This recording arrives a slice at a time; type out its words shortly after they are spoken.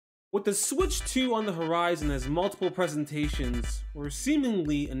With the Switch 2 on the horizon as multiple presentations were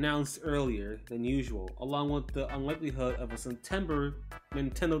seemingly announced earlier than usual, along with the unlikelihood of a September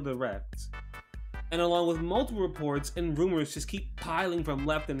Nintendo Direct, and along with multiple reports and rumors just keep piling from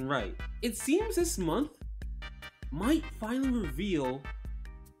left and right, it seems this month might finally reveal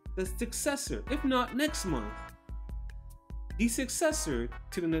the successor, if not next month, the successor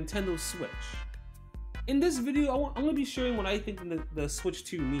to the Nintendo Switch. In this video, I'm going to be sharing what I think the Switch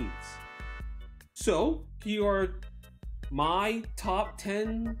 2 needs. So, here are my top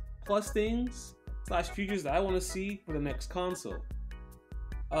 10 plus things / features that I want to see for the next console.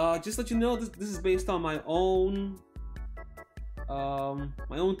 Just to let you know, this is based on my own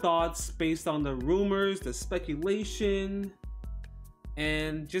thoughts, based on the rumors, the speculation,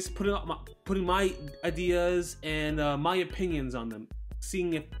 and just putting my ideas and my opinions on them,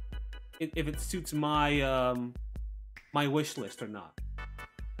 seeing if it suits my my wish list or not.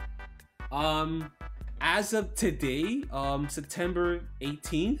 As of today, September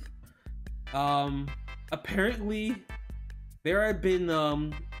 18th, apparently there have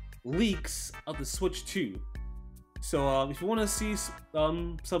been leaks of the Switch 2. So if you want to see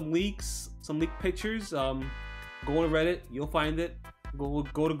some leaks, some leaked pictures, go on Reddit, you'll find it. Go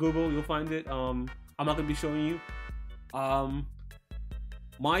to Google, you'll find it. I'm not gonna be showing you.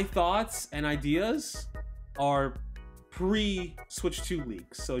 My thoughts and ideas are pre-Switch 2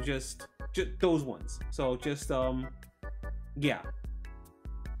 leaks, so just those ones. So just yeah.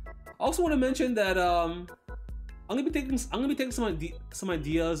 Also want to mention that I'm gonna be taking some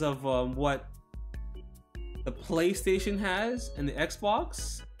ideas of what the PlayStation has and the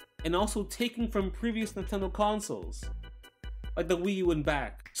Xbox, and also taking from previous Nintendo consoles, like the Wii U and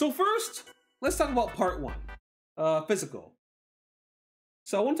back. So first, let's talk about part one, physical.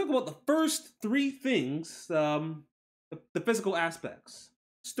 So I want to talk about the first three things, the physical aspects,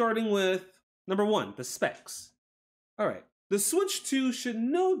 starting with number one, the specs. All right, the Switch 2 should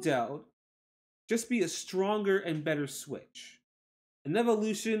no doubt just be a stronger and better Switch. An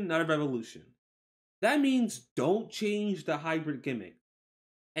evolution, not a revolution. That means don't change the hybrid gimmick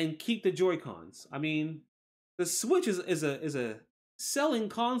and keep the Joy-Cons. I mean, the Switch is a selling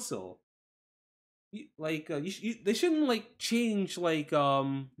console. They shouldn't like change like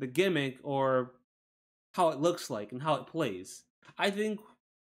the gimmick or how it looks like and how it plays. I think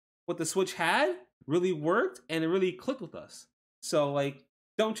what the Switch had really worked and it really clicked with us. So like,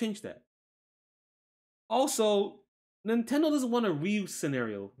 don't change that. Also, Nintendo doesn't want a reuse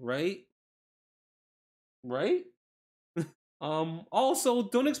scenario, right? Right? Also,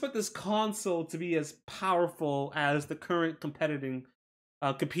 don't expect this console to be as powerful as the current competing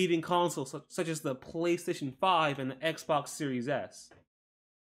consoles such as the PlayStation 5 and the Xbox Series X.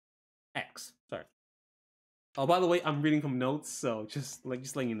 Sorry. Oh, by the way, I'm reading from notes, so just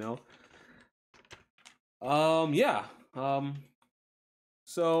letting you know. Yeah.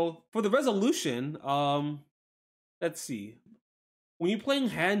 So for the resolution, let's see. When you're playing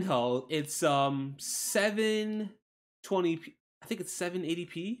handheld, it's 720p. I think it's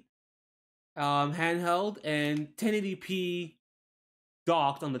 780p handheld and 1080p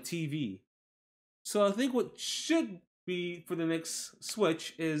docked on the TV. So I think what should be for the next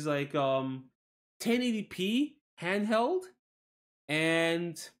Switch is like 1080p handheld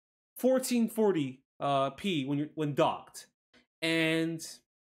and 1440p when docked. And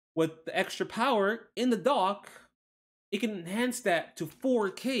with the extra power in the dock, it can enhance that to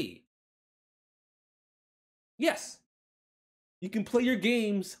 4K. Yes, you can play your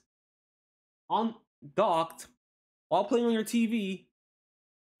games on docked while playing on your TV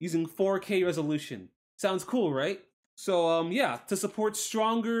using 4K resolution. Sounds cool, right? So yeah, to support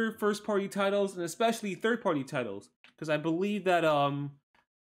stronger first-party titles and especially third-party titles, because I believe that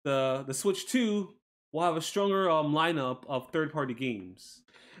the Switch 2 will have a stronger lineup of third-party games.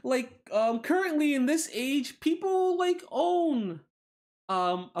 Like currently in this age, people like own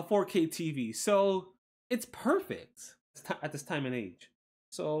a 4K TV, so it's perfect at this time and age.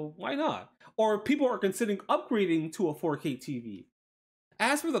 So why not? Or people are considering upgrading to a 4K TV.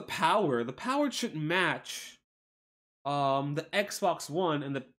 As for the power should match the Xbox One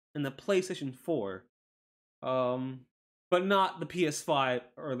and the PlayStation 4, but not the PS5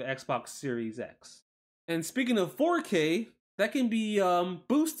 or the Xbox Series X. And speaking of 4K, that can be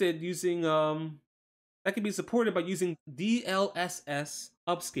boosted using that can be supported by using DLSS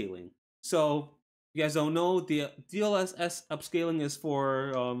upscaling. So you guys don't know, the DLSS upscaling is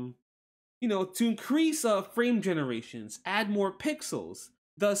for you know, to increase frame generations, add more pixels,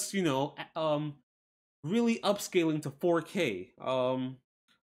 thus, you know, really upscaling to 4K.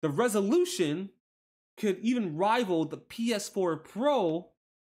 The resolution could even rival the PS4 Pro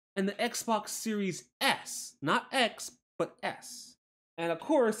and the Xbox Series S, not X, but S. And of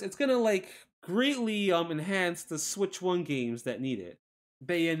course, it's gonna like greatly enhance the Switch 1 games that need it.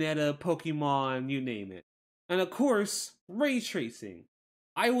 Bayonetta, Pokemon, you name it. And of course, ray tracing.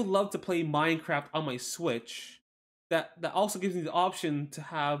 I would love to play Minecraft on my Switch. That also gives me the option to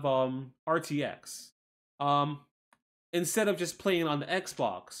have RTX. Um Instead of just playing on the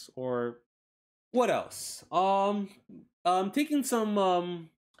Xbox. Or what else? Taking some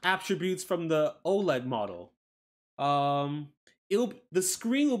attributes from the OLED model. The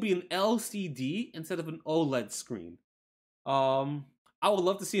screen will be an LCD instead of an OLED screen. I would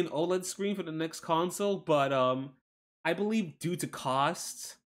love to see an OLED screen for the next console, but I believe due to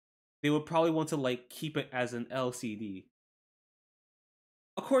cost, they would probably want to like keep it as an LCD.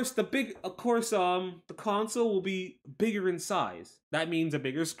 Of course, the console will be bigger in size. That means a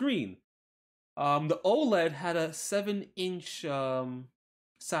bigger screen. The OLED had a 7-inch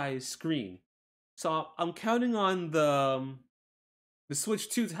size screen, so I'm counting on the Switch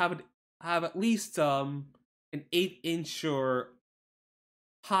 2 to have at least an 8-inch or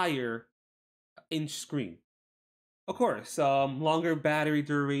higher inch screen. Of course, longer battery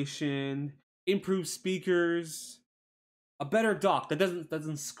duration, improved speakers, a better dock that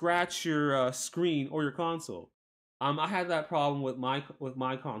doesn't scratch your screen or your console. I had that problem with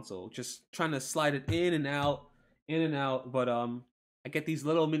my console, just trying to slide it in and out, but I get these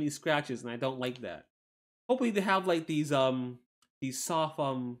little mini scratches, and I don't like that. Hopefully, they have like these soft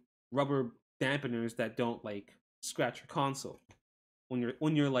rubber dampeners that don't like scratch your console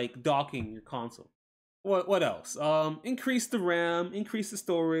when you're like docking your console. What else? Increase the RAM, increase the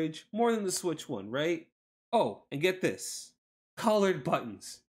storage, more than the Switch 1, right? Oh, and get this. Colored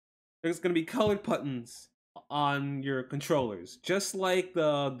buttons. There's gonna be colored buttons on your controllers, just like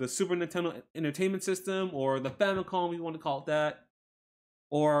the Super Nintendo Entertainment System or the Famicom, if you want to call it that,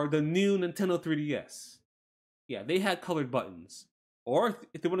 or the new Nintendo 3DS. Yeah, they had colored buttons. Or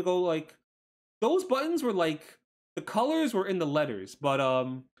if they want to go like, those buttons were like, the colors were in the letters, but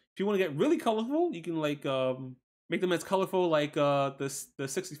if you want to get really colorful, you can like make them as colorful like the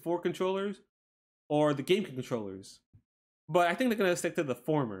 64 controllers or the GameCube controllers. But I think they're gonna stick to the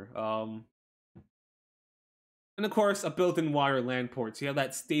former. And of course, a built-in wire LAN port, so you have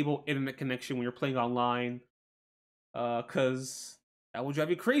that stable internet connection when you're playing online. Cause that will drive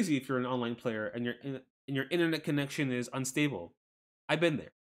you crazy if you're an online player and your internet connection is unstable. I've been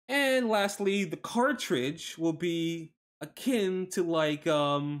there. And lastly, the cartridge will be akin to like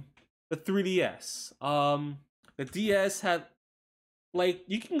the 3DS. The DS had like,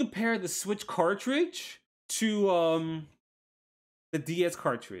 you can compare the Switch cartridge to the DS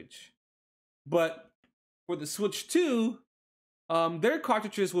cartridge. But for the Switch 2, their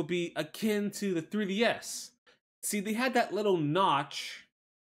cartridges will be akin to the 3DS. See, they had that little notch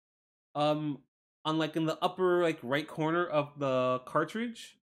on like in the upper like right corner of the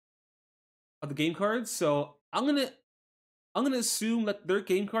cartridge of the game cards. So I'm gonna assume that their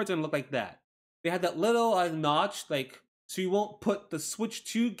game cards are gonna look like that. They had that little notch, like, so you won't put the Switch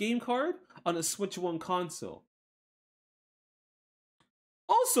 2 game card on a Switch 1 console.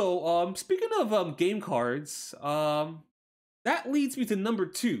 Also, speaking of game cards, that leads me to number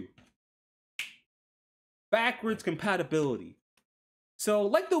 2. Backwards compatibility. So,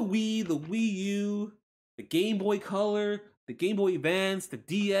 like the Wii, the Wii U, the Game Boy Color, the Game Boy Advance, the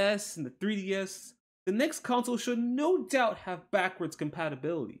DS, and the 3DS, the next console should no doubt have backwards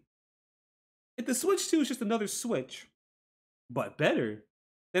compatibility. If the Switch 2 is just another Switch, but better,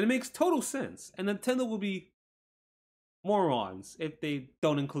 then it makes total sense, and Nintendo will be morons if they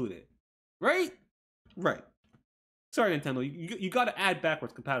don't include it. Right? Right. Sorry, Nintendo, you gotta add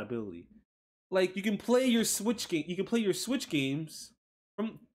backwards compatibility. Like, you can play your Switch games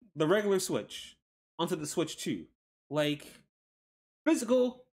from the regular Switch onto the Switch 2. Like,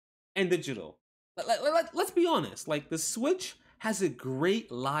 physical and digital. Let's be honest, like, the Switch has a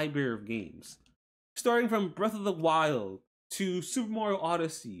great library of games. Starting from Breath of the Wild, to Super Mario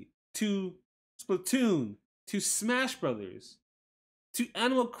Odyssey, to Splatoon, to Smash Brothers, to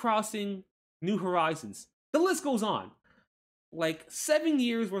Animal Crossing New Horizons. The list goes on. Like, 7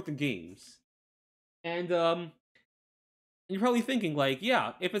 years worth of games. And you're probably thinking, like,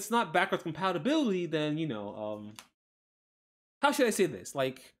 yeah, if it's not backwards compatibility, then, you know, how should I say this?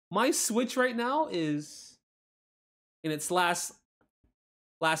 Like, my Switch right now is in its last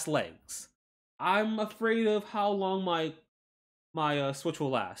legs. I'm afraid of how long my Switch will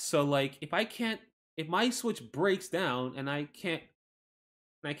last. So, like, if my Switch breaks down and I can't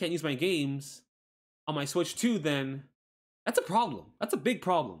use my games on my Switch 2, then that's a problem. That's a big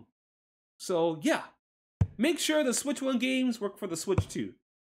problem. So, yeah, make sure the Switch 1 games work for the Switch 2.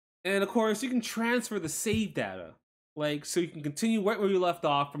 And of course, you can transfer the save data, like so you can continue right where you left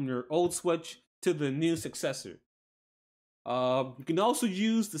off from your old Switch to the new successor. You can also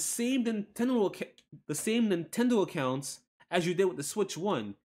use the same Nintendo accounts as you did with the Switch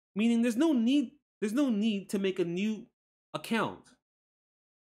One, meaning there's no need to make a new account.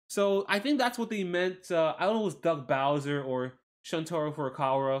 So I think that's what they meant. I don't know if it was Doug Bowser or Shuntaro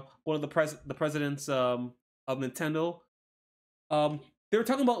Furukawa, one of the presidents of Nintendo. They were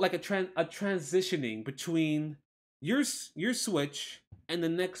talking about like a transitioning between your Switch and the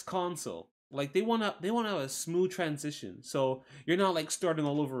next console. Like they wanna have a smooth transition, so you're not like starting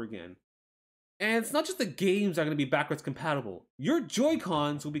all over again. And it's not just the games that are gonna be backwards compatible. Your Joy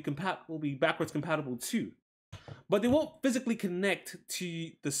Cons will be backwards compatible too, but they won't physically connect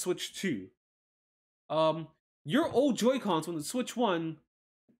to the Switch 2. Your old Joy Cons from the Switch 1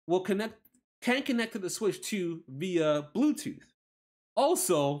 can connect to the Switch 2 via Bluetooth.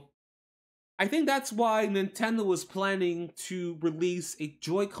 Also, I think that's why Nintendo was planning to release a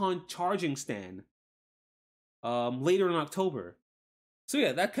Joy-Con charging stand later in October. So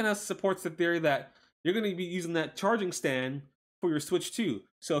yeah, that kind of supports the theory that you're going to be using that charging stand for your Switch 2.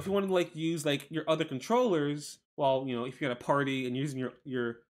 So if you want to like use like your other controllers, while if you're at a party and using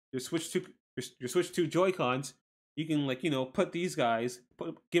your Switch 2 your Switch 2 Joy-Cons, you can like put these guys,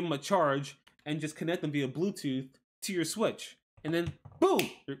 give them a charge, and just connect them via Bluetooth to your Switch, and then boom,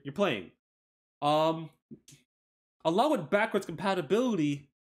 you're playing. Along with backwards compatibility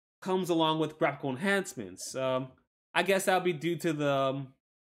comes along with graphical enhancements. I guess that'll be due to the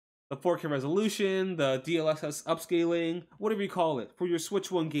 4K resolution, the DLSS upscaling, whatever you call it, for your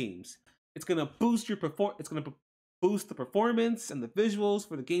Switch 1 games. It's gonna boost boost the performance and the visuals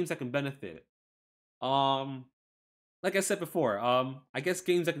for the games that can benefit. Like I said before, I guess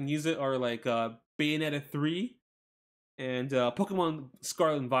games that can use it are like Bayonetta 3 and Pokemon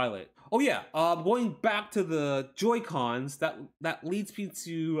Scarlet and Violet. Oh yeah, going back to the Joy-Cons, that leads me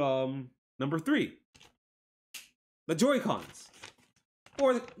to number 3. The Joy-Cons.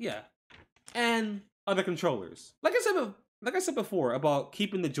 And other controllers. Like I said before about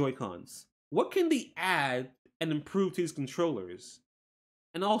keeping the Joy-Cons. What can they add and improve to these controllers?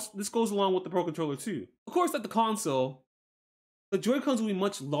 And also, this goes along with the Pro Controller too. Of course, at the console, the Joy-Cons will be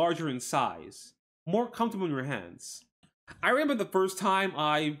much larger in size, more comfortable in your hands. I remember the first time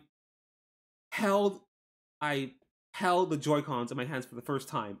I held the Joy-Cons in my hands for the first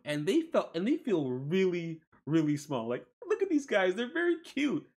time, and they feel really, really small. Like, look at these guys, they're very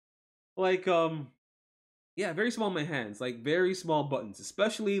cute. Like, yeah, very small in my hands, like very small buttons,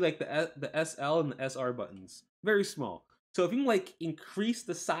 especially like the SL and the SR buttons, very small. So if you can like increase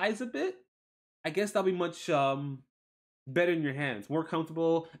the size a bit, I guess that'll be much better in your hands, more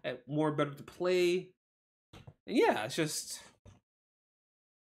comfortable, more better to play. And yeah, it's just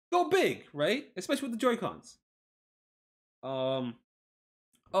go big, right? Especially with the Joy-Cons. Oh,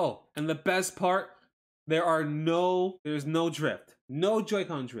 and the best part, there's no drift. No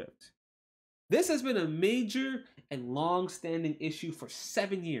Joy-Con drift. This has been a major and long-standing issue for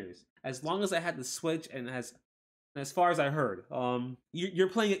 7 years. As long as I had the Switch, and as far as I heard, you're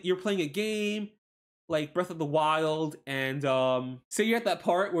playing a game like Breath of the Wild, and say you're at that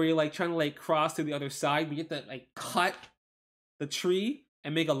part where you're like trying to like cross to the other side, but you have to like cut the tree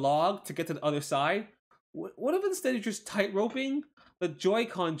and make a log to get to the other side. What if instead of just tight roping, the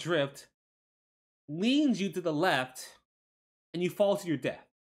Joy-Con drift leans you to the left and you fall to your death?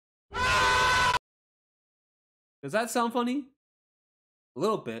 Does that sound funny? A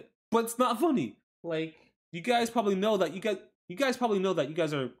little bit, but it's not funny. Like, you guys probably know that you guys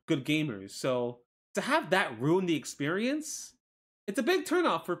are good gamers. So to have that ruin the experience, it's a big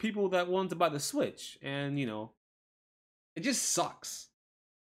turnoff for people that want to buy the Switch, and it just sucks.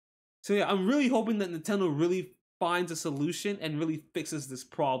 So yeah, I'm really hoping that Nintendo really finds a solution and really fixes this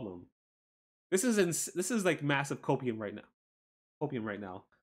problem. This is like massive copium right now.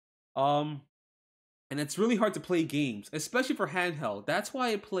 And it's really hard to play games, especially for handheld. That's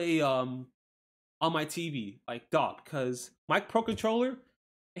why I play on my TV, like dock, because my Pro Controller,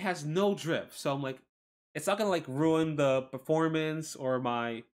 it has no drift. So I'm like, it's not gonna like ruin the performance or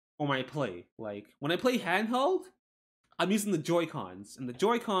my play. Like when I play handheld, I'm using the Joy-Cons, and the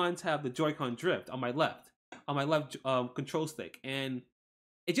Joy-Cons have the Joy-Con drift on my left control stick, and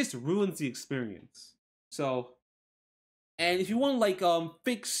it just ruins the experience. So, and if you want to like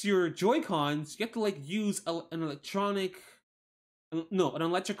fix your Joy-Cons, you have to like use an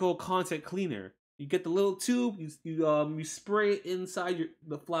electrical contact cleaner. You get the little tube, you spray it inside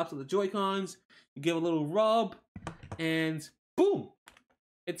the flaps of the Joy-Cons, you give a little rub, and boom,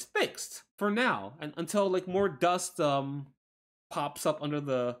 it's fixed for now, and until like more dust pops up under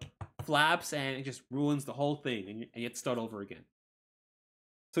the flaps and it just ruins the whole thing, and you have to start over again.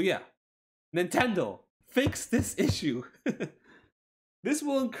 So yeah, Nintendo, fix this issue. This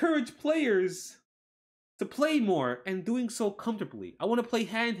will encourage players to play more and doing so comfortably. I want to play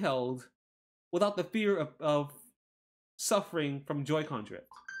handheld without the fear of suffering from Joy-Con drift.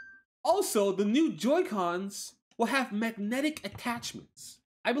 Also, the new Joy-Cons will have magnetic attachments.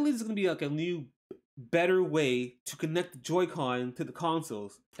 I believe it's going to be like a new, better way to connect the Joy-Con to the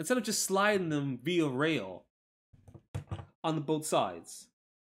consoles instead of just sliding them via rail on the both sides.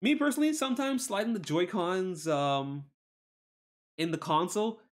 Me personally, sometimes sliding the Joy-Cons in the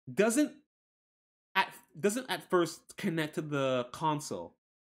console doesn't at first connect to the console.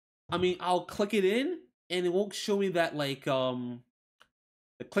 I mean, I'll click it in and it won't show me that like the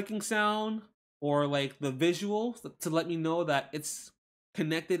clicking sound or like the visual to let me know that it's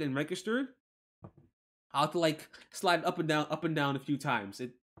connected and registered. I'll have to like slide up and down a few times.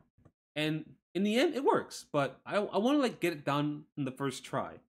 And in the end it works, but I want to like get it done in the first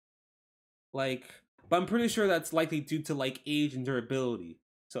try. Like, but I'm pretty sure that's likely due to like age and durability.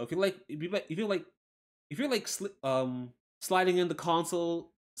 So if you're like sliding in the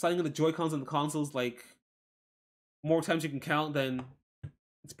Joy-Cons in the consoles like more times you can count, then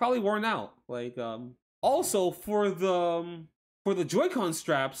it's probably worn out. Like also for the Joy-Con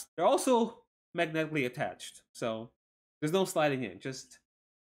straps, they're also magnetically attached, so there's no sliding in. You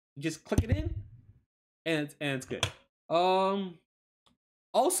just click it in, and it's good.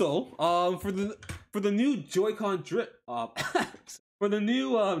 Also, for the new Joy-Con grip, for the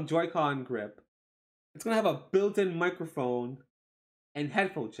new Joy-Con grip, it's gonna have a built-in microphone and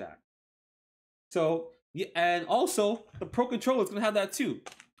headphone jack. So yeah, and also the Pro Controller is gonna have that too.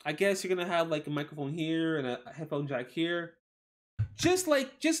 I guess you're gonna have like a microphone here and a headphone jack here, just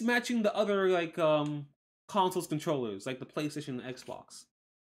matching the other like consoles controllers, like the PlayStation and Xbox.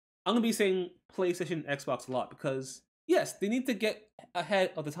 I'm gonna be saying PlayStation and Xbox a lot because yes, they need to get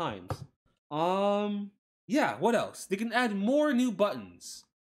ahead of the times. Yeah, what else? They can add more new buttons.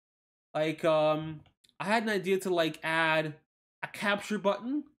 Like I had an idea to like add a capture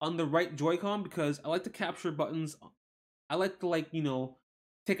button on the right Joy-Con because I like the capture buttons. I like to like, you know,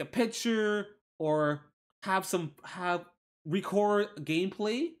 take a picture or have record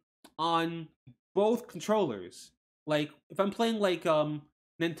gameplay on both controllers. Like if I'm playing like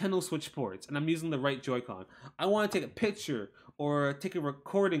Nintendo Switch Sports and I'm using the right Joy-Con, I want to take a picture or take a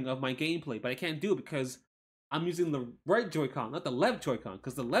recording of my gameplay, but I can't do it because I'm using the right Joy-Con, not the left Joy-Con,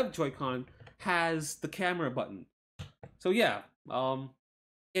 because the left Joy-Con has the camera button. So yeah,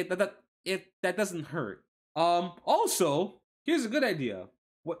 that doesn't hurt. Also, here's a good idea.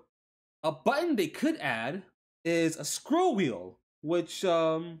 What a button they could add is a scroll wheel, which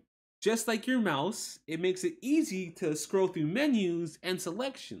just like your mouse, it makes it easy to scroll through menus and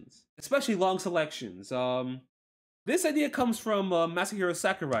selections, especially long selections. This idea comes from Masahiro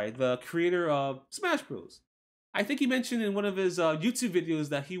Sakurai, the creator of Smash Bros. I think he mentioned in one of his YouTube videos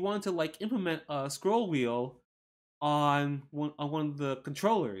that he wanted to like implement a scroll wheel on one of the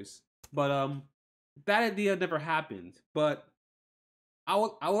controllers, but that idea never happened. But I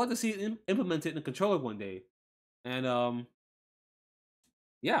would like to see it implemented in a controller one day, and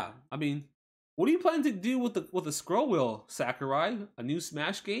yeah, I mean, what are you planning to do with the scroll wheel, Sakurai? A new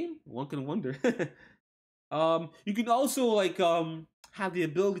Smash game? One can wonder. You can also like have the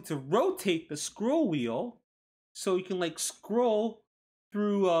ability to rotate the scroll wheel, so you can like scroll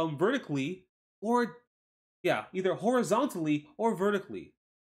through vertically, or yeah, either horizontally or vertically.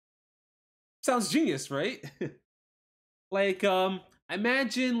 Sounds genius, right? Like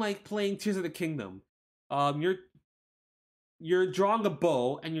imagine like playing Tears of the Kingdom. You're drawing a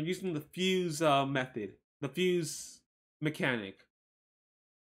bow and you're using the fuse method, the fuse mechanic,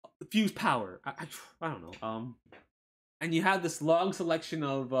 fuse power. I don't know. And you have this long selection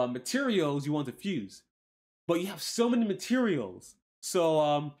of materials you want to fuse, but you have so many materials.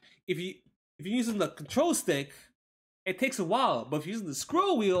 So if you're using the control stick, it takes a while. But if you're using the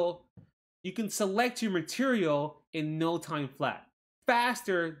scroll wheel, you can select your material in no time flat,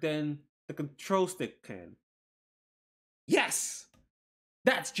 faster than the control stick can. Yes,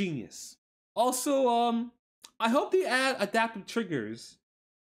 that's genius. Also, I hope they add adaptive triggers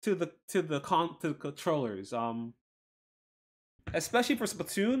to the controllers. Especially for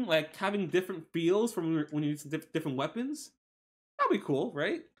Splatoon, like having different feels from when you use different weapons. That'd be cool,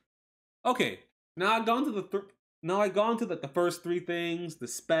 right? Okay, now I've gone to the first three things: the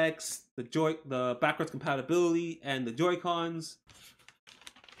specs, the backwards compatibility, and the Joy-Cons.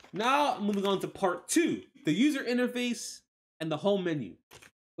 Now I'm moving on to part 2, the user interface and the home menu.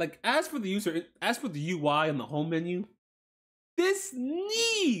 Like as for the UI and the home menu, this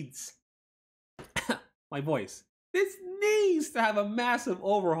needs my voice. This needs to have a massive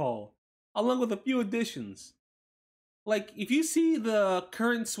overhaul, along with a few additions. Like, if you see the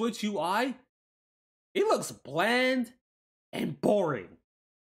current Switch UI, it looks bland and boring.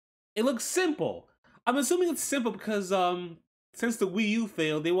 It looks simple. I'm assuming it's simple because since the Wii U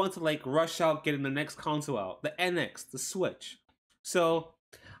failed, they want to like rush out getting the next console out, the NX, the Switch. So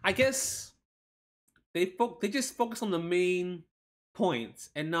I guess they just focus on the main points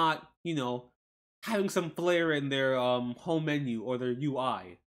and not, you know, having some flair in their home menu or their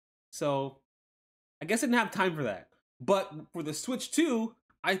UI. So I guess I didn't have time for that. But for the Switch 2,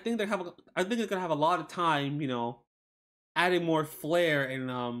 I think they're gonna have a lot of time, you know, adding more flair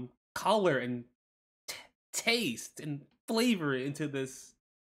and color and taste and flavor into this,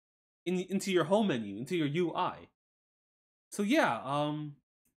 into your home menu, into your UI. So yeah,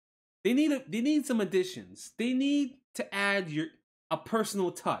 they need some additions. They need to add a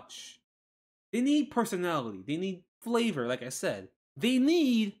personal touch. They need personality. They need flavor, like I said. They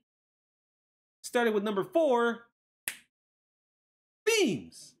need, starting with number 4,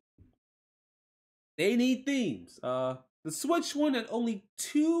 themes. They need themes. The Switch one had only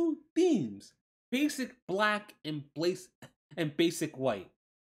 2 themes: basic black and basic white.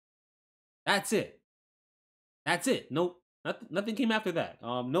 That's it. That's it. Nope. Nothing came after that.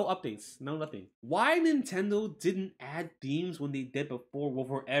 No updates. No nothing. Why Nintendo didn't add themes when they did before will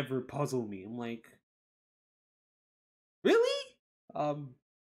forever puzzle me. I'm like, really?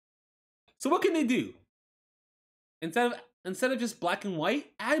 So what can they do? Instead of just black and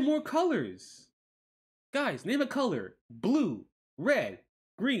white, add more colors. Guys, name a color: blue, red,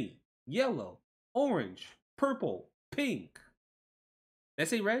 green, yellow, orange, purple, pink. Did I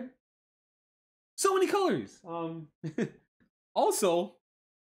say red? So many colors. Also,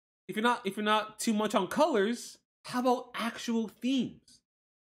 if you're not too much on colors, how about actual themes?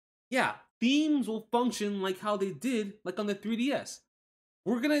 Yeah, themes will function like how they did like on the 3DS.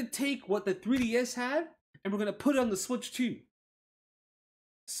 We're gonna take what the 3DS had and we're gonna put it on the Switch too.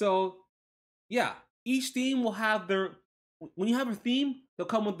 So yeah, each theme will have their, when you have a theme, they'll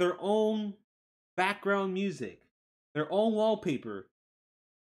come with their own background music, their own wallpaper,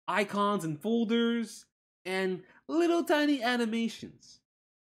 icons and folders, and little tiny animations.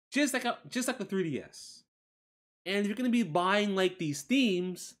 Just like the 3DS. And if you're gonna be buying like these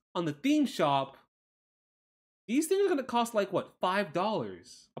themes on the theme shop, these things are gonna cost like what,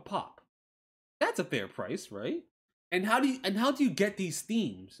 $5 a pop. That's a fair price, right? And how do you get these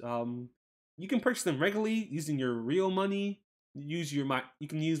themes? You can purchase them regularly using your real money. You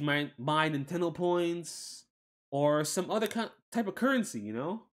can use my Nintendo points or some other type of currency. You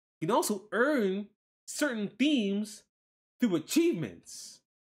know, you can also earn certain themes through achievements.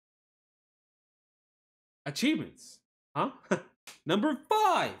 Achievements, huh? Number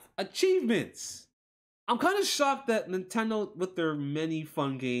 5, achievements. I'm kind of shocked that Nintendo, with their many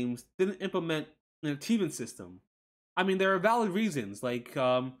fun games, didn't implement an achievement system. I mean, there are valid reasons. Like,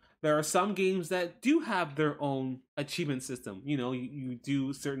 there are some games that do have their own achievement system. You know, you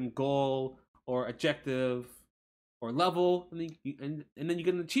do certain goal or objective or level, and then you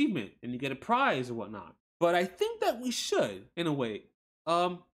get an achievement and you get a prize or whatnot. But I think that we should, in a way,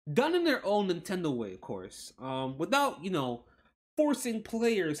 done in their own Nintendo way, of course, without, you know, forcing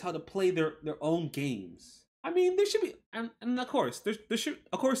players how to play their own games. I mean, there should be, and of course, there should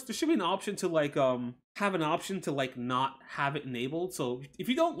be an option to like have an option to like not have it enabled. So if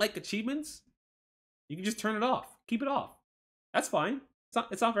you don't like achievements, you can just turn it off, keep it off. That's fine.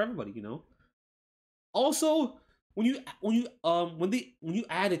 It's not for everybody, you know. Also, when you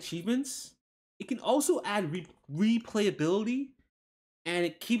add achievements, it can also add replayability, and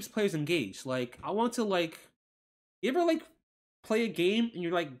it keeps players engaged. Like, I want to like, you ever like play a game and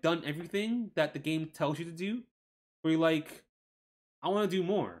you're like done everything that the game tells you to do, where you're like, I want to do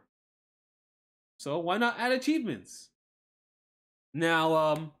more. So why not add achievements?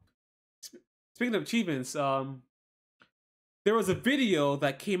 Now, speaking of achievements, there was a video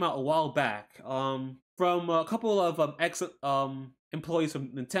that came out a while back from a couple of ex employees from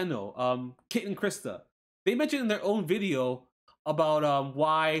Nintendo, Kit and Krista. They mentioned in their own video about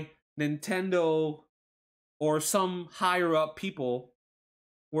why Nintendo or some higher up people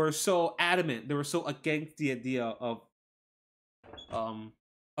were so adamant, they were so against the idea of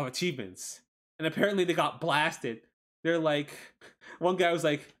achievements. And apparently they got blasted. They're like, one guy was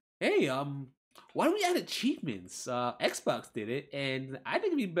like, hey, why don't we add achievements? Xbox did it, and I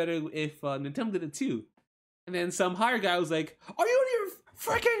think it'd be better if Nintendo did it too. And then some higher guy was like, are you out of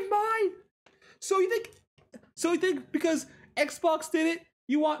your freaking mind? So you think because Xbox did it,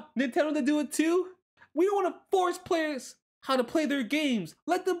 you want Nintendo to do it too? We don't want to force players how to play their games.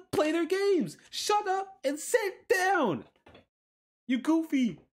 Let them play their games. Shut up and sit down. You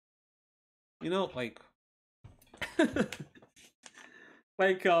goofy. You know, like,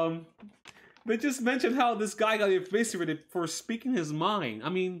 like, they just mentioned how this guy got eviscerated for speaking his mind. I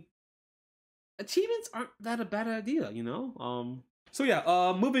mean, achievements aren't that a bad idea, you know? So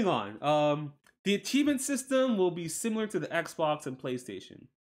yeah, moving on. The achievement system will be similar to the Xbox and PlayStation,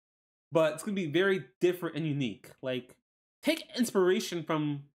 but it's gonna be very different and unique. Like, take inspiration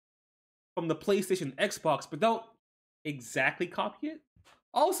from the PlayStation, Xbox, but don't exactly copy it.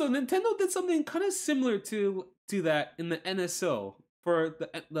 Also, Nintendo did something kind of similar to that in the NSO for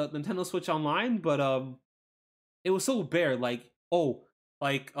the Nintendo Switch Online, but it was so bare. Like, oh,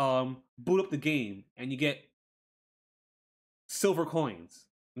 like boot up the game and you get silver coins.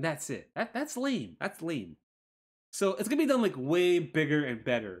 And that's it. That's lame. That's lame. So it's gonna be done like way bigger and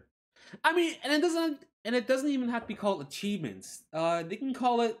better. I mean, and it doesn't even have to be called achievements. They can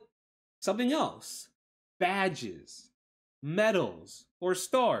call it something else. Badges, medals, or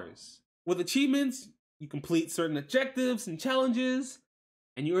stars. With achievements, you complete certain objectives and challenges,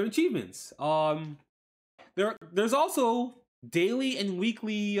 and you earn achievements. There's also daily and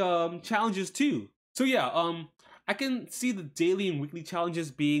weekly challenges too. So yeah, I can see the daily and weekly challenges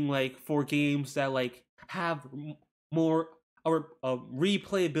being like for games that like have more or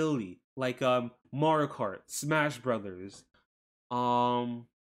replayability, like Mario Kart, Smash Brothers.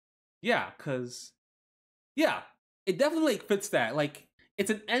 Yeah, cause yeah, it definitely like fits that. Like, it's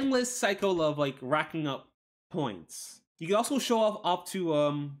an endless cycle of like racking up points. You can also show off up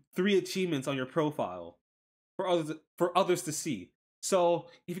to 3 achievements on your profile for others to see. So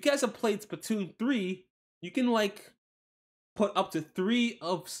if you guys have played Splatoon 3, you can like put up to 3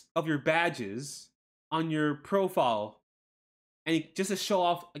 of your badges on your profile, and just to show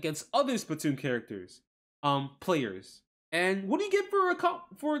off against other Splatoon characters, players. And what do you get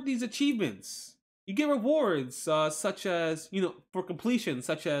for these achievements? You get rewards such as, you know, for completion,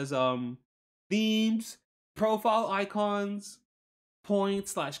 such as themes, profile icons,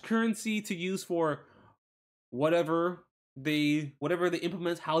 points / currency to use for whatever they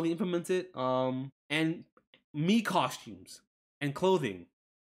implement, how they implement it, and Mii costumes and clothing.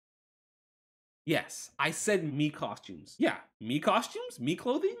 Yes, I said Mii costumes. Yeah, Mii costumes, Mii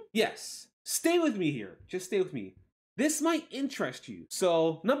clothing. Yes, stay with me here. Just stay with me. This might interest you.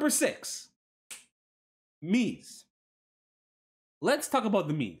 So number 6, Miis. Let's talk about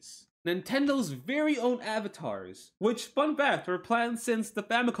the Miis. Nintendo's very own avatars, which, fun fact, were planned since the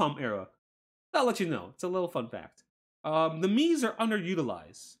Famicom era. I'll let you know. It's a little fun fact. The Miis are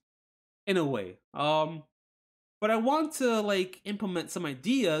underutilized, in a way. But I want to like implement some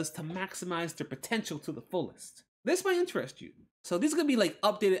ideas to maximize their potential to the fullest. This might interest you. So these are gonna be like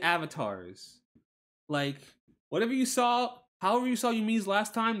updated avatars. Like, whatever you saw, however you saw your Miis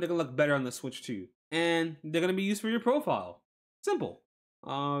last time, they're gonna look better on the Switch too. And they're gonna be used for your profile. Simple.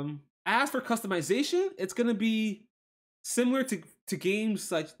 As for customization, it's gonna be similar to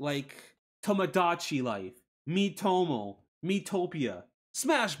games like Tomodachi Life, Miitomo, Miitopia,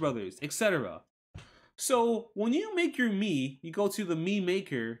 Smash Brothers, etc. So when you make your Mii, you go to the Mii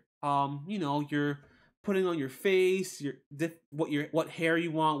Maker. You know, you're putting on your face, what hair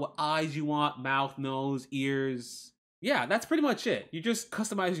you want, what eyes you want, mouth, nose, ears. Yeah, that's pretty much it. You're just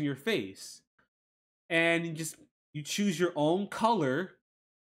customizing your face, and you choose your own color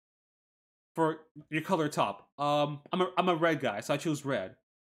for your color top. I'm a red guy, so I chose red,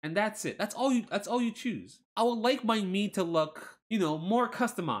 and that's it. That's all you choose. I would like my Mii to look, you know, more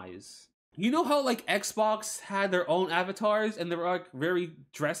customized. You know how like Xbox had their own avatars and they were like very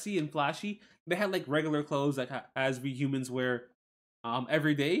dressy and flashy? They had like regular clothes like as we humans wear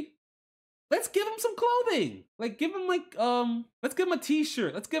every day. Let's give them some clothing. Like, give them like let's give them a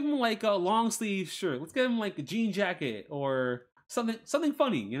t-shirt. Let's give them like a long sleeve shirt. Let's give them like a jean jacket or something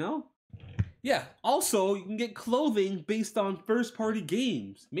funny, you know? Yeah. Also, you can get clothing based on first-party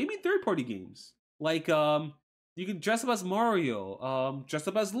games, maybe third-party games. Like you can dress up as Mario, dress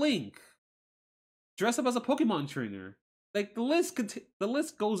up as Link, dress up as a Pokemon trainer. Like, the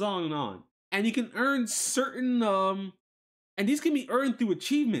list goes on. And you can earn certain and these can be earned through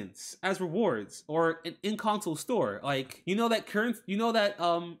achievements as rewards or an in-console store. Like, you know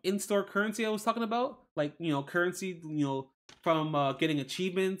that in-store currency I was talking about? Like, you know, currency, you know, from getting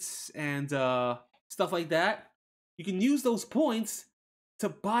achievements and stuff like that. You can use those points to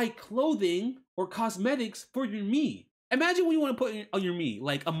buy clothing or cosmetics for your Mii. Imagine what you want to put on your Mii,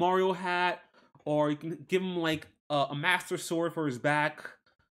 like a Mario hat, or you can give him like a Master Sword for his back,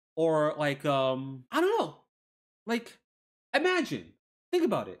 or like I don't know, like, imagine, think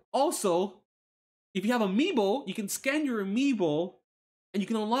about it. Also, if you have Amiibo, you can scan your Amiibo and you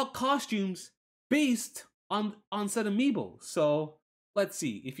can unlock costumes based on said Amiibo. So let's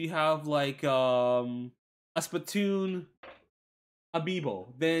see, if you have like a Splatoon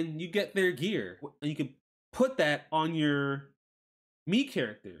Amiibo, then you get their gear and you can put that on your Mii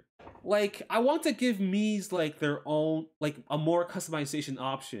character. Like, I want to give Miis like their own, like a more customization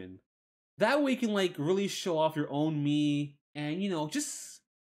option. That way you can like really show off your own Mii and, you know, just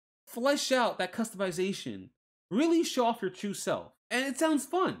flesh out that customization. Really show off your true self. And it sounds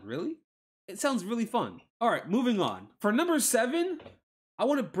fun, really. It sounds really fun. All right, moving on. For number 7, I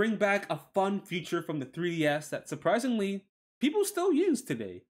want to bring back a fun feature from the 3DS that surprisingly people still use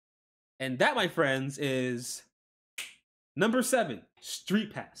today. And that, my friends, is number 7,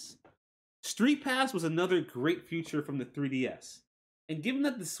 StreetPass. StreetPass was another great feature from the 3DS. And given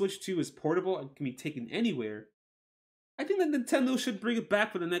that the Switch 2 is portable and can be taken anywhere, I think that Nintendo should bring it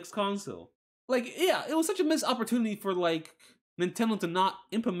back for the next console. Like, yeah, it was such a missed opportunity for, like, Nintendo to not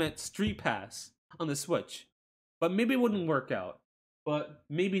implement StreetPass on the Switch. But maybe it wouldn't work out. But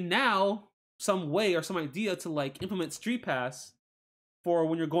maybe now, some way or some idea to, like, implement StreetPass for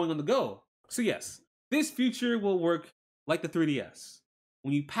when you're going on the go. So yes, this feature will work like the 3DS.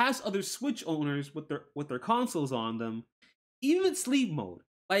 When you pass other Switch owners with their consoles on them, even in sleep mode.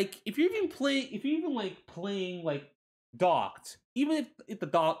 Like, if you're even playing like docked, even if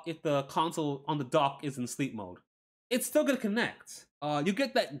the console on the dock is in sleep mode, it's still gonna connect. You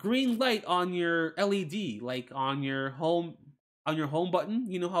get that green light on your LED, like on your home button.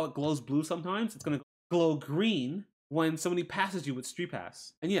 You know how it glows blue sometimes? It's gonna glow green when somebody passes you with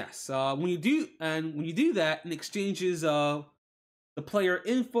StreetPass. And yes, when you do that, it exchanges the player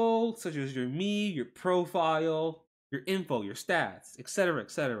info, such as your Mii, your profile, your info, your stats, etc.,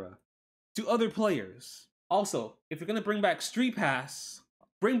 etc., to other players. Also, if you're gonna bring back StreetPass,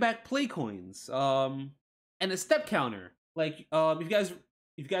 bring back play coins, and a step counter. Like, if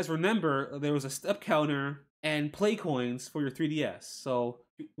you guys remember, there was a step counter and play coins for your 3DS. So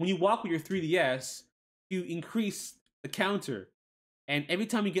when you walk with your 3DS, you increase the counter, and every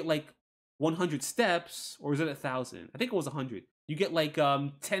time you get like 100 steps, or is it 1,000? I think it was 100. You get like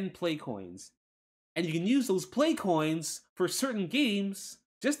 10 play coins, and you can use those play coins for certain games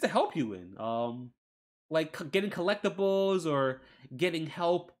just to help you win. Like getting collectibles or getting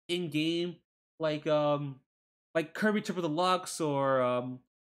help in game, like Kirby Triple Deluxe or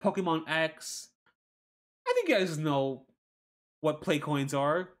Pokemon X. I think you guys know what play coins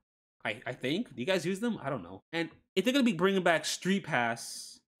are. I think. Do you guys use them? I don't know. And if they're gonna be bringing back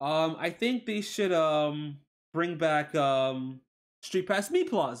StreetPass, I think they should bring back StreetPass Mii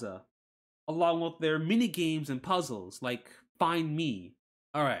Plaza, along with their mini games and puzzles like Find Me.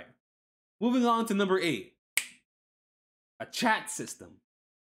 All right, moving on to number 8, a chat system,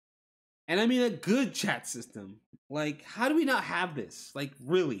 and I mean a good chat system. Like, how do we not have this? Like,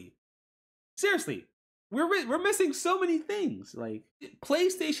 really, seriously, we're missing so many things. Like,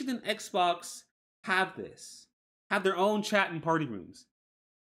 PlayStation and Xbox have this, have their own chat and party rooms,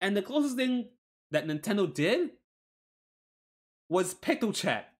 and the closest thing that Nintendo did was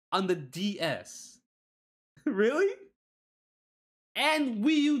PictoChat on the DS. Really? And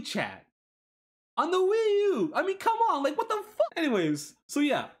Wii U chat on the Wii U. I mean, come on, like, what the fuck? Anyways, so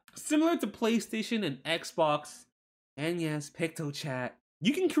yeah, similar to PlayStation and Xbox, and yes, PictoChat,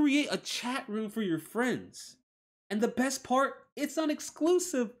 you can create a chat room for your friends. And the best part, it's not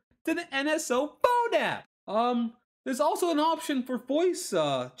exclusive to the NSO phone app. There's also an option for voice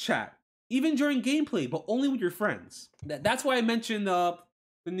chat, even during gameplay, but only with your friends. That's why I mentioned the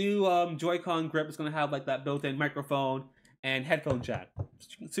new Joy-Con grip is gonna have like that built-in microphone and headphone jack,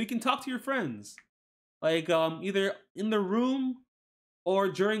 so you can talk to your friends, like either in the room or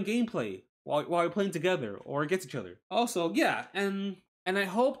during gameplay while you're playing together or against each other. Also, yeah, and I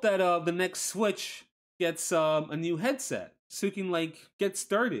hope that the next Switch gets a new headset so you can like get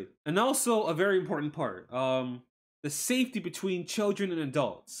started. And also a very important part, the safety between children and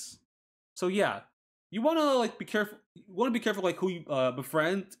adults. So yeah, you wanna like be careful. You wanna be careful like who you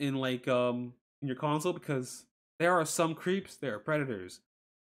befriend in like in your console, because there are some creeps, there are predators,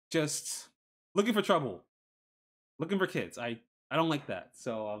 just looking for trouble, looking for kids. I don't like that.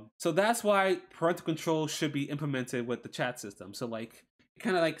 So that's why parental control should be implemented with the chat system. So like it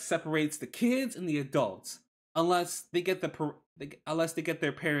kind of like separates the kids and the adults, unless they get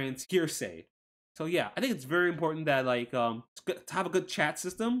their parents' hearsay. So yeah, I think it's very important that like to have a good chat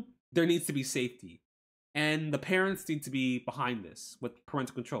system, there needs to be safety. And the parents need to be behind this with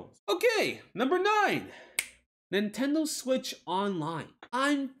parental controls. Okay, number 9. Nintendo Switch Online.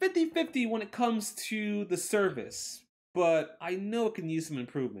 I'm 50-50 when it comes to the service. but I know it can use some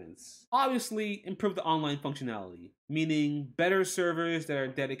improvements. Obviously, improve the online functionality, meaning better servers that are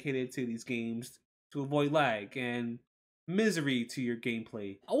dedicated to these games to avoid lag and misery to your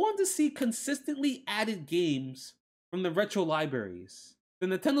gameplay. I want to see consistently added games from the retro libraries. The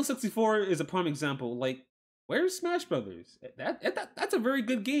Nintendo 64 is a prime example. Like, where's Smash Brothers? That's a very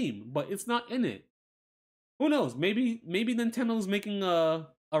good game, but it's not in it. Who knows? Maybe Nintendo's making a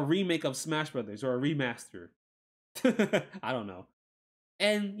remake of Smash Brothers or a remaster. I don't know.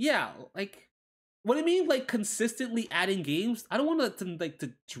 And yeah, like, what I mean, like, consistently adding games. I don't want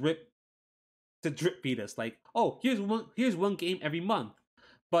to drip feed us. Like, oh, here's one game every month.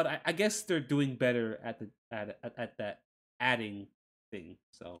 But I guess they're doing better at that adding thing.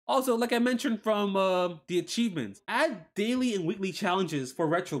 So also, like I mentioned from the achievements, add daily and weekly challenges for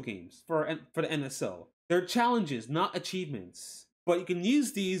retro games for the NSO. They're challenges, not achievements. But you can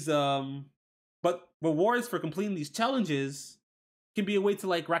use these but rewards for completing these challenges can be a way to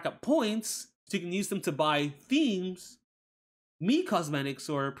like rack up points, so you can use them to buy themes, Mii cosmetics,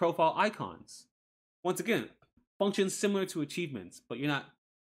 or profile icons. Once again, functions similar to achievements, but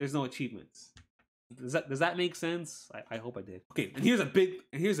there's no achievements. Does that make sense? I hope I did. Okay, and here's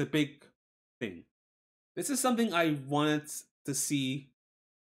a big thing. This is something I wanted to see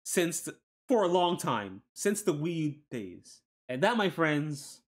for a long time, since the Wii days. And that, my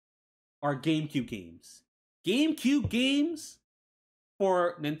friends, are GameCube games. GameCube games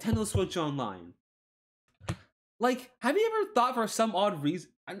for Nintendo Switch Online. Like, have you ever thought for some odd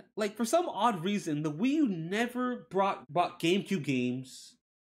reason, the Wii U never brought GameCube games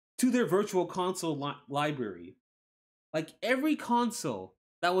to their virtual console library? Like, every console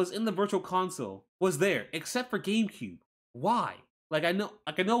that was in the virtual console was there, except for GameCube. Why? I know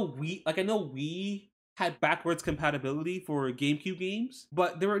Wii had backwards compatibility for GameCube games,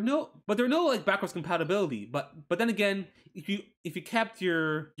 but there were no like backwards compatibility. But then again, if you kept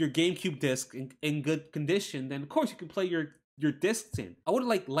your GameCube disc in good condition, then of course you can play your discs in. I would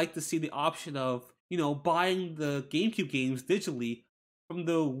like to see the option of, you know, buying the GameCube games digitally from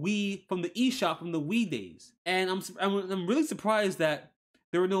the eShop from the Wii days. And I'm really surprised that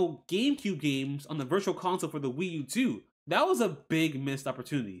there were no GameCube games on the virtual console for the Wii U too. That was a big missed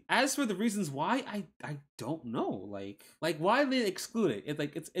opportunity. As for the reasons why, I don't know. Like why did they exclude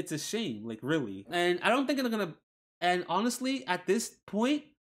it? It's a shame, like, really. And I don't think they're gonna. And honestly, at this point,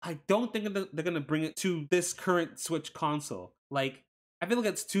 I don't think they're gonna bring it to this current Switch console. Like, I feel like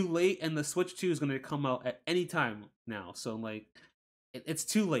it's too late, and the Switch 2 is gonna come out at any time now. So like, it's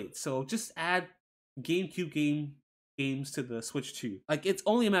too late. So just add GameCube games to the Switch 2. Like, it's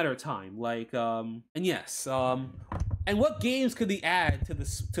only a matter of time. Like, and yes, and what games could they add to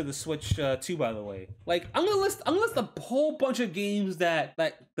the Switch 2, by the way? Like, I'm gonna list a whole bunch of games that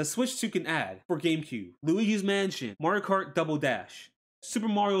the Switch 2 can add for GameCube. Luigi's Mansion, Mario Kart Double Dash, Super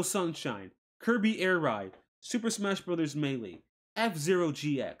Mario Sunshine, Kirby Air Ride, Super Smash Bros. Melee, F-Zero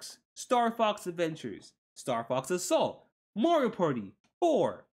GX, Star Fox Adventures, Star Fox Assault, Mario Party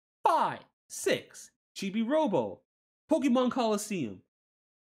 4, 5, 6, Chibi Robo, Pokemon Coliseum,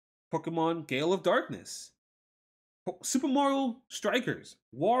 Pokemon Gale of Darkness, Super Mario Strikers,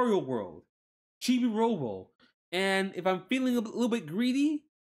 Wario World, Chibi Robo, and if I'm feeling a little bit greedy,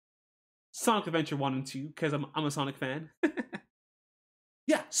 Sonic Adventure 1 and 2, because I'm a Sonic fan.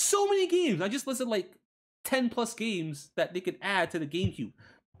 Yeah, so many games. I just listed like 10 plus games that they could add to the GameCube.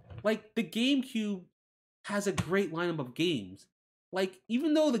 Like, the GameCube has a great lineup of games. Like,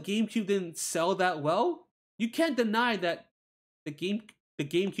 even though the GameCube didn't sell that well, you can't deny that the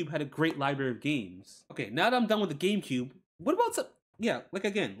GameCube had a great library of games. Okay, now that I'm done with the GameCube, what about some... Yeah, like,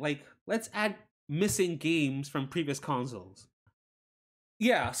 again, like, let's add missing games from previous consoles.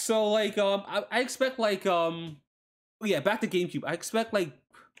 Yeah, so, like, I expect, like, yeah, back to GameCube. I expect, like,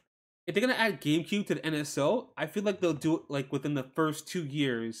 if they're gonna add GameCube to the NSO, I feel like they'll do it, like, within the first 2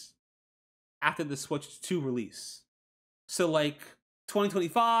 years after the Switch 2 release. So, like,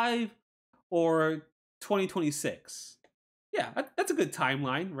 2025 or 2026. Yeah, that's a good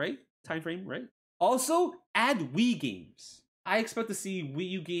timeline, right? Time frame, right? Also, add Wii games. I expect to see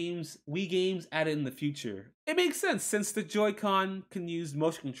Wii games added in the future. It makes sense since the Joy-Con can use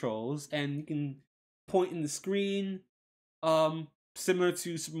motion controls and you can point in the screen, similar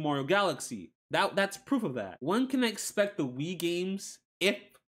to Super Mario Galaxy. That's proof of that. When can I expect the Wii games, if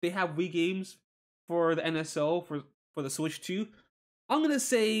they have Wii games for the NSO for the Switch 2? I'm gonna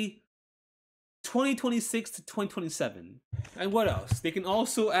say 2026 to 2027. And what else? They can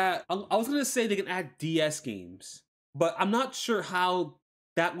also add... I was gonna say they can add DS games, but I'm not sure how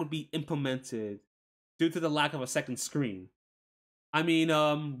that would be implemented due to the lack of a second screen. I mean,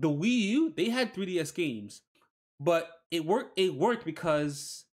 the Wii U, they had 3DS games, but It worked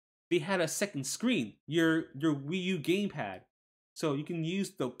because they had a second screen, your Wii U gamepad. So you can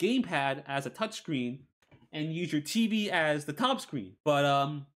use the gamepad as a touchscreen and use your TV as the top screen.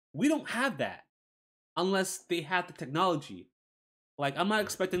 But we don't have that unless they have the technology. Like I'm not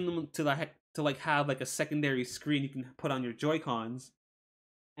expecting them to like have like a secondary screen you can put on your Joy-Cons,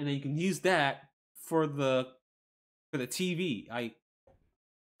 and then you can use that for the TV. I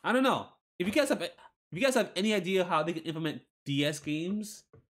don't know. If you guys have any idea how they can implement DS games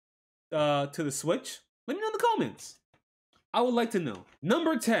to the Switch, let me know in the comments. I would like to know.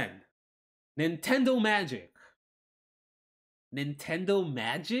 Number 10, Nintendo Magic. Nintendo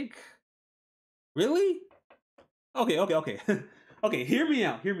Magic? Really? Okay. Okay, hear me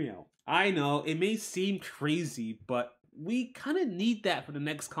out. I know it may seem crazy, but we kind of need that for the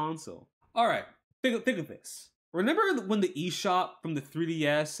next console. All right, think of this. Remember when the eShop from the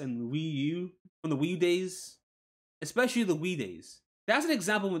 3DS and Wii U, from the Wii days, especially the Wii days? That's an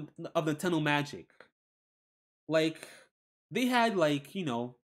example of Nintendo Magic. Like they had like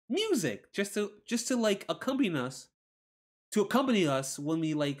music just to like accompany us when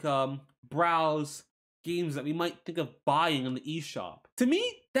we like browse games that we might think of buying on the eShop. To me,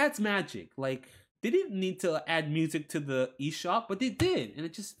 that's magic. Like they didn't need to add music to the eShop, but they did, and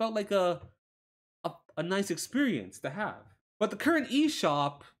it just felt like a nice experience to have. But the current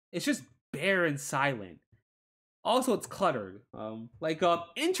eShop is just bare and silent. Also, it's cluttered.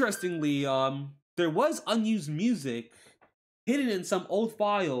 Interestingly, there was unused music hidden in some old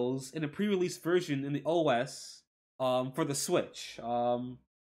files in a pre-release version in the OS for the Switch. But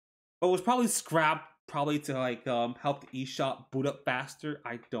was probably scrapped, probably to like help the eShop boot up faster.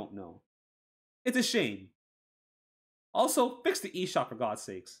 I don't know. It's a shame. Also, fix the eShop for God's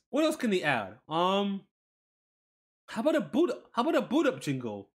sakes. What else can they add? How about a boot up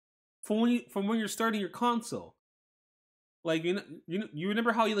jingle from when you're starting your console? Like you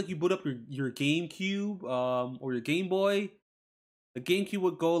remember how you boot up your GameCube or your Game Boy? The GameCube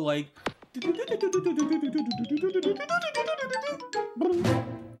would go like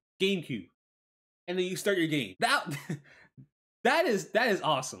GameCube, and then you start your game. That is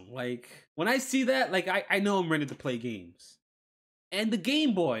awesome. Like when I see that, like I know I'm ready to play games. And the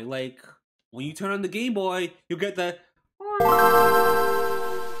Game Boy, like when you turn on the Game Boy, you'll get the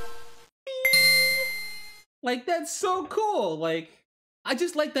like that's so cool. Like I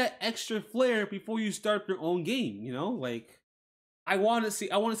just like that extra flair before you start your own game. Like I want to see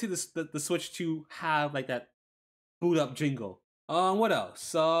the Switch 2 have like that boot up jingle. What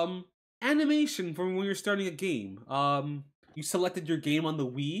else? Animation from when you're starting a game. You selected your game on the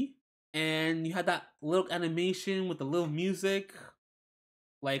Wii, and you had that little animation with the little music.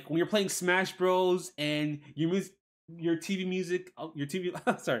 Like when you're playing Smash Bros. And your TV music, your TV,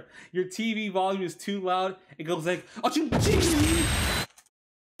 sorry, your TV volume is too loud. It goes like,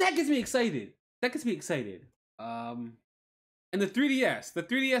 that gets me excited. And the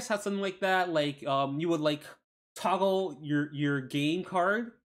 3DS had something like that. Like you would like toggle your game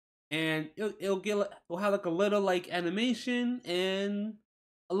card, and it'll have like a little like animation and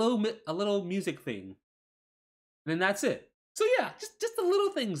a little music thing, and then that's it. So yeah, just the little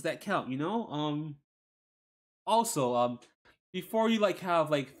things that count, Also, before you like have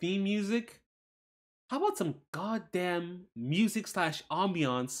like theme music, how about some goddamn music /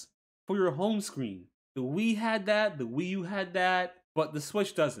 ambiance for your home screen? The Wii had that, the Wii U had that, but the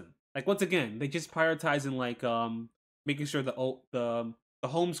Switch doesn't. Like once again, they just prioritizing like making sure the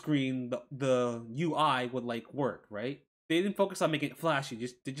home screen, the UI would like work, right? They didn't focus on making it flashy.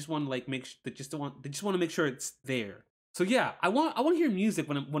 They just want to like they just want to make sure it's there. So yeah, I want to hear music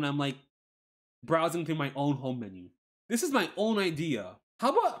when I'm like browsing through my own home menu. This is my own idea.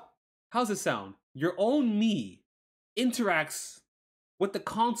 How's it sound? Your own me interacts with the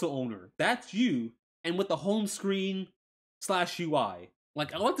console owner. That's you, and with the home screen / UI.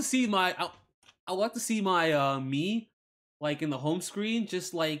 Like I want to see my me like in the home screen,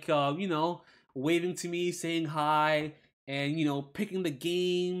 just like waving to me, saying hi, and picking the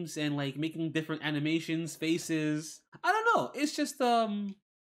games and like making different animations, faces. I don't know. It's just a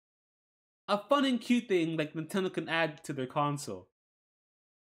fun and cute thing like Nintendo can add to their console.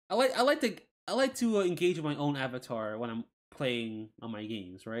 I like to engage with my own avatar when I'm playing on my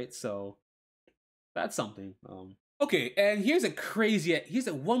games, right? So that's something. Okay, and here's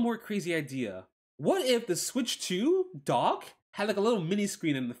one more crazy idea. What if the Switch 2 dock had like a little mini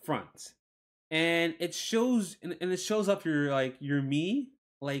screen in the front, and it shows up your me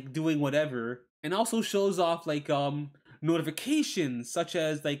like doing whatever, and also shows off like notifications such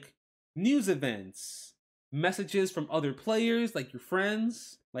as like news events, messages from other players like your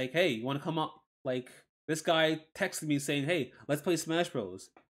friends, like hey, you want to come up, like This guy texted me saying, "Hey, let's play Smash Bros."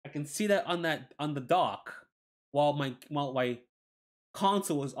 I can see that on the dock while my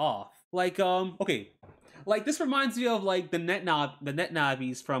console was off. Like okay, like this reminds me of like the net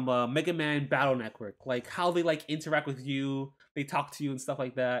navis from Mega Man Battle Network, like how they like interact with you, they talk to you and stuff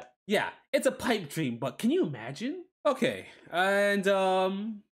like that. Yeah, it's a pipe dream, but can you imagine? Okay, and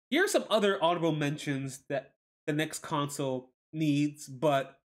here are some other honorable mentions that the next console needs,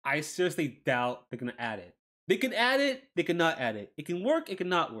 but I seriously doubt they're gonna add it. They can add it, they cannot add it. It can work, it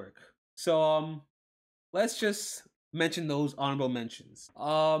cannot work. So let's just mention those honorable mentions.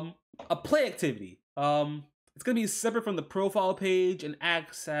 A play activity. It's gonna be separate from the profile page and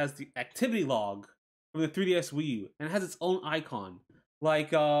acts as the activity log from the 3DS Wii U, and it has its own icon.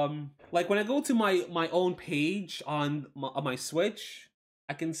 Like when I go to my own page on my Switch,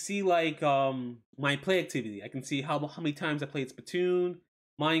 I can see like my play activity. I can see how many times I played Splatoon,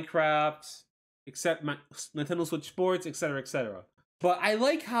 Minecraft, except my Nintendo Switch Sports, etc., etc. But I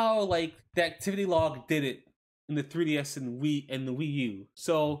like how like the activity log did it in the 3DS and the Wii U.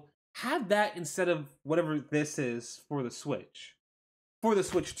 So have that instead of whatever this is for the Switch. For the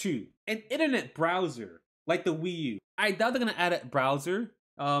Switch 2. An internet browser like the Wii U. I doubt they're gonna add a browser.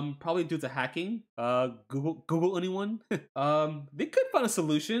 Probably due to hacking. Google anyone? They could find a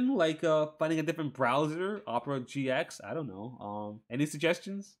solution, like finding a different browser, Opera GX. I don't know. Any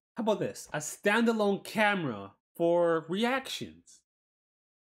suggestions? How about this? A standalone camera for reactions.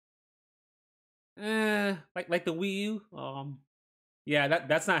 Like the Wii U. Yeah,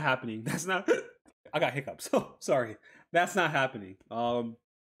 that's not happening. That's not. I got hiccups. Oh, sorry. That's not happening.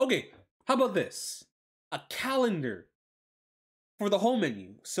 Okay. How about this? A calendar for the home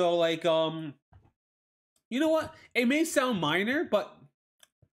menu. So like you know what? It may sound minor, but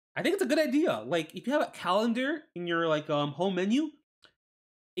I think it's a good idea. Like if you have a calendar in your like home menu,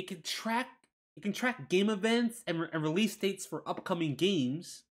 it can track game events and release dates for upcoming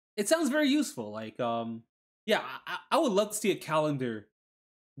games. It sounds very useful. Like yeah, I would love to see a calendar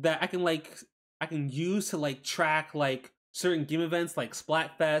that I can use to like track like certain game events like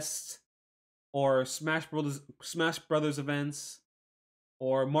Splatfest or Smash Brothers events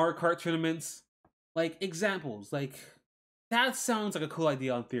or Mario Kart tournaments. Like examples. Like that sounds like a cool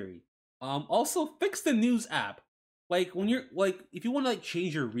idea on theory. Also fix the news app. Like when you're like if you want to like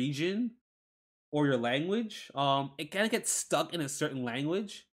change your region or your language, it kind of gets stuck in a certain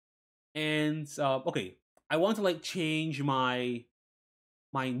language. And okay, I want to like change my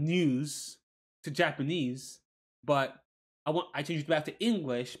news to Japanese, but I changed it back to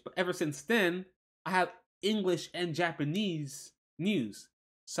English, but ever since then, I have English and Japanese news.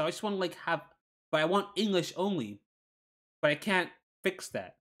 So I just want to like have but I want English only, but I can't fix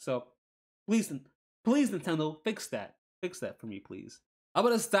that. So please Nintendo, fix that. Fix that for me, please. How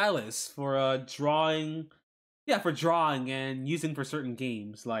about a stylus for drawing? Yeah, for drawing and using for certain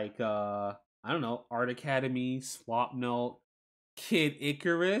games like I don't know, Art Academy, Swap Note, Kid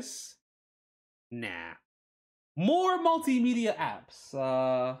Icarus. Nah. More multimedia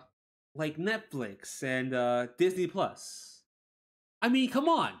apps, like Netflix and Disney Plus. I mean, come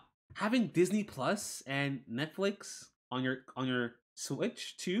on, having Disney Plus and Netflix on your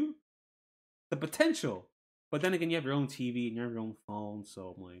Switch too, the potential. But then again, you have your own TV and you have your own phone,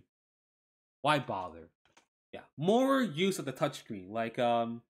 so I'm like, why bother? Yeah, more use of the touchscreen, like yeah.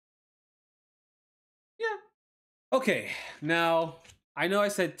 Okay, now I know I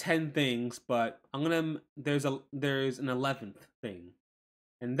said 10 things, but there's an 11th thing.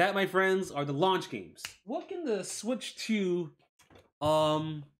 And that, my friends, are the launch games. What can the Switch 2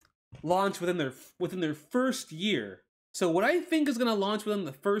 launch within their first year? So what I think is gonna launch within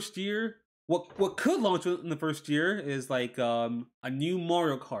the first year, what could launch within the first year is like a new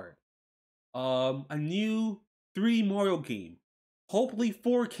Mario Kart, a new 3D Mario game, hopefully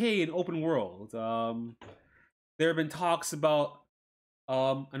 4K and open world. There have been talks about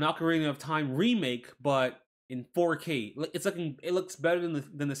an Ocarina of Time remake, but in 4K. It's like it looks better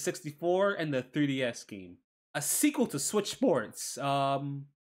than the 64 and the 3DS game. A sequel to Switch Sports.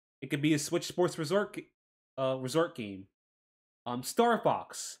 It could be a Switch Sports resort game. Star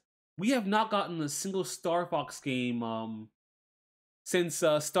Fox. We have not gotten a single Star Fox game since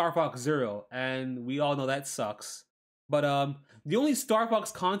Star Fox Zero, and we all know that sucks. But the only Star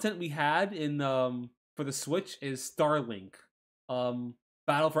Fox content we had in for the Switch is Starlink.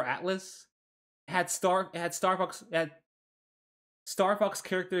 Battle for Atlas. It had Star Fox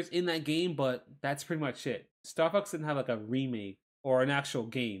characters in that game, but that's pretty much it. Star Fox didn't have like a remake or an actual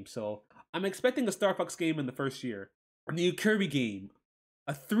game, so I'm expecting a Star Fox game in the first year. A new Kirby game,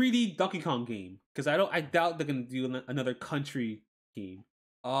 a 3D Donkey Kong game, because I doubt they're gonna do another country game.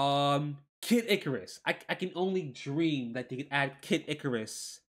 Kid Icarus. I can only dream that they could add Kid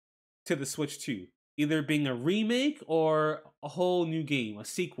Icarus to the Switch 2. Either being a remake or a whole new game, a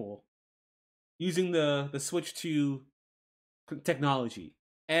sequel, using the Switch 2 technology.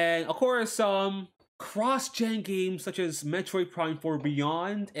 And of course, cross-gen games such as Metroid Prime 4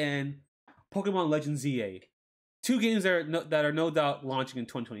 Beyond and Pokemon Legends ZA. Two games that are no doubt launching in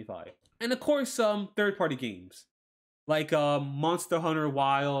 2025. And of course, third-party games like Monster Hunter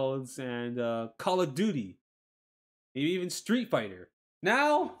Wilds and Call of Duty, maybe even Street Fighter.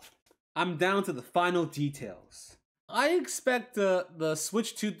 Now, I'm down to the final details. I expect the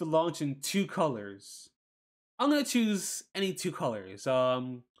Switch 2 to launch in two colors. I'm gonna choose any two colors.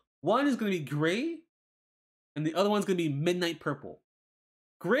 One is gonna be gray, and the other one's gonna be midnight purple.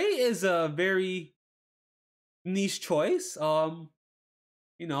 Gray is a very niche choice. You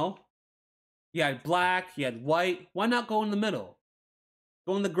know, you had black, you had white. Why not go in the middle?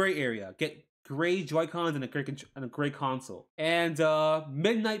 Go in the gray area. Get gray Joy-Cons and a gray console. And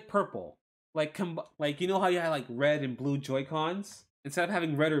midnight purple. Like you know how you had like red and blue Joy-Cons? Instead of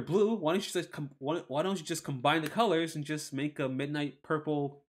having red or blue, why don't you just combine the colors and just make a midnight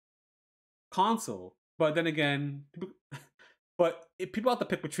purple console? But then again, but if people have to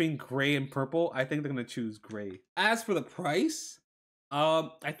pick between gray and purple, I think they're gonna choose gray. As for the price,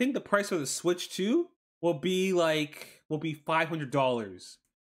 I think the price for the Switch 2 will be $500.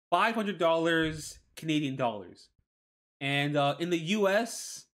 $500 Canadian dollars. And in the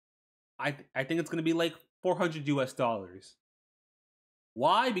US, I think it's gonna be like $400 US dollars.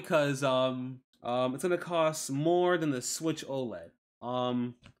 Why? Because it's gonna cost more than the Switch OLED.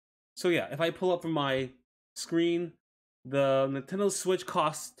 So yeah, if I pull up from my screen, the Nintendo Switch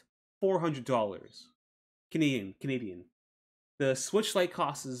costs $400 Canadian. The Switch Lite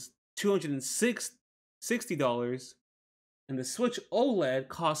costs $260, and the Switch OLED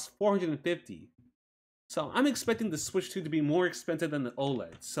costs $450. So I'm expecting the Switch 2 to be more expensive than the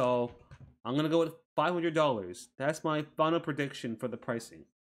OLED. So I'm gonna go with $500. That's my final prediction for the pricing.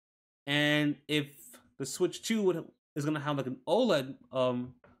 And if the Switch 2 is gonna have like an OLED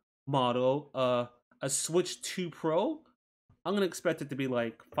model, a Switch 2 Pro, I'm gonna expect it to be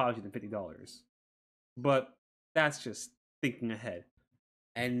like $550. But that's just thinking ahead.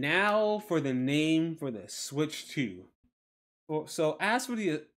 And now for the name for the Switch 2. So as for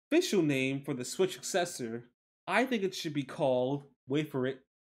the official name for the Switch successor, I think it should be called, wait for it,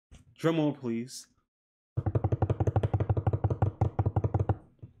 drumroll please,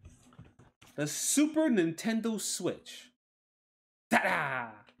 the Super Nintendo Switch. Ta-da!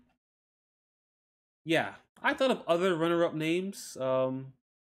 Yeah, I thought of other runner-up names,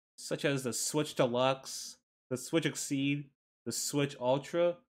 such as the Switch Deluxe, the Switch Exceed, the Switch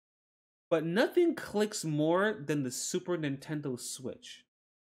Ultra, but nothing clicks more than the Super Nintendo Switch.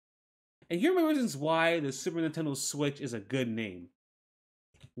 And here are my reasons why the Super Nintendo Switch is a good name.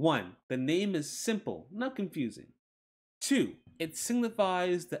 1. The name is simple, not confusing. 2. It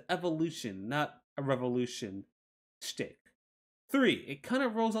signifies the evolution, not a revolution shtick. 3. It kind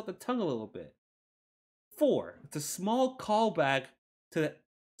of rolls out the tongue a little bit. 4. It's a small callback to the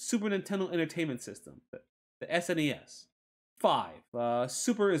Super Nintendo Entertainment System, the SNES. 5.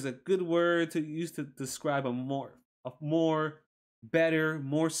 Super is a good word to use to describe a more better,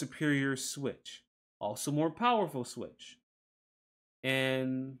 more superior Switch. Also more powerful Switch.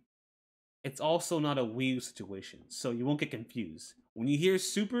 And it's also not a Wii U situation, so you won't get confused. When you hear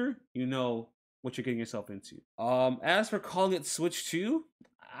Super, you know what you're getting yourself into. As for calling it Switch 2,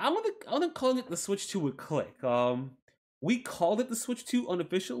 I'm gonna calling it the Switch 2 with click. We called it the Switch 2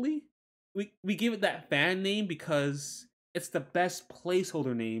 unofficially. We gave it that fan name because it's the best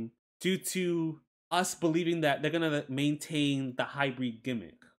placeholder name due to us believing that they're gonna maintain the hybrid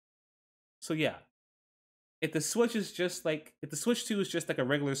gimmick. So yeah, if the Switch 2 is just like a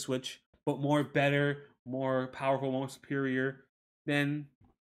regular Switch, but more better, more powerful, more superior, then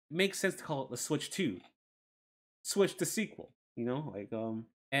it makes sense to call it the Switch 2. Switch the sequel, you know,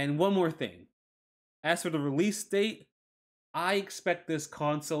 And one more thing. As for the release date, I expect this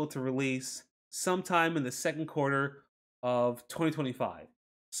console to release sometime in the second quarter of 2025.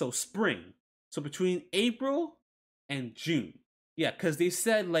 So spring. So between April and June. Yeah, because they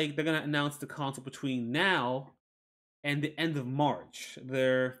said like they're gonna announce the console between now and the end of March,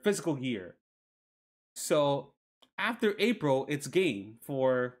 their fiscal year. So after April, it's game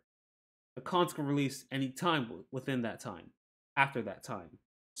for the console release anytime within that time, after that time.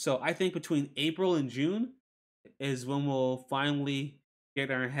 So I think between April and June is when we'll finally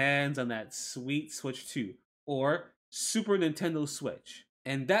get our hands on that sweet Switch 2 or Super Nintendo Switch.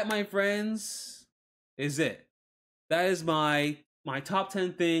 And that, my friends, is it. That is my my top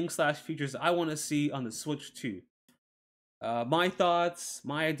 10 things slash features I want to see on the Switch 2. My thoughts,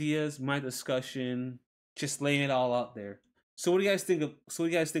 my ideas, my discussion, just laying it all out there. So what do you guys think of? So what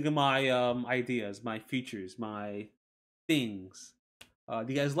do you guys think of my ideas, my features, my things? Do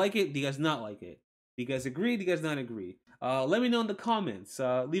you guys like it? Do you guys not like it? Do you guys agree? Do you guys not agree? Let me know in the comments.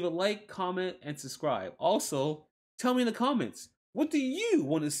 Leave a like, comment, and subscribe. Also, tell me in the comments, what do you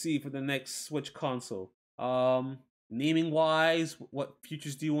want to see for the next Switch console? Naming wise, what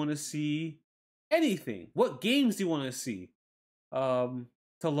features do you want to see? Anything. What games do you want to see to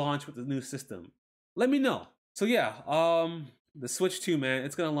launch with the new system? Let me know. So yeah, the Switch 2, man,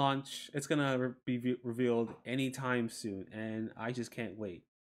 it's gonna launch. It's gonna be revealed anytime soon, and I just can't wait.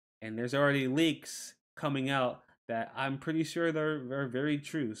 And there's already leaks coming out that I'm pretty sure they're very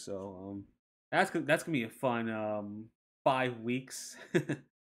true. So that's gonna be a fun 5 weeks.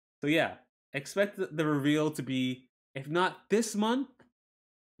 So yeah, expect the reveal to be, if not this month,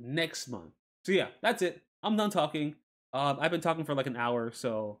 next month. So yeah, that's it. I'm done talking. I've been talking for like an hour,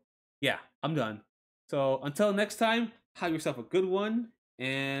 so yeah, I'm done. So until next time, have yourself a good one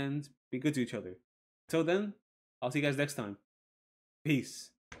and be good to each other. Till then, I'll see you guys next time. Peace.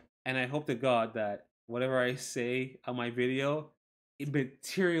 And I hope to God that whatever I say on my video, it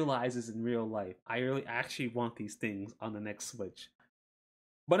materializes in real life. I really actually want these things on the next Switch.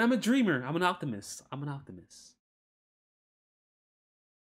 But I'm a dreamer. I'm an optimist. I'm an optimist.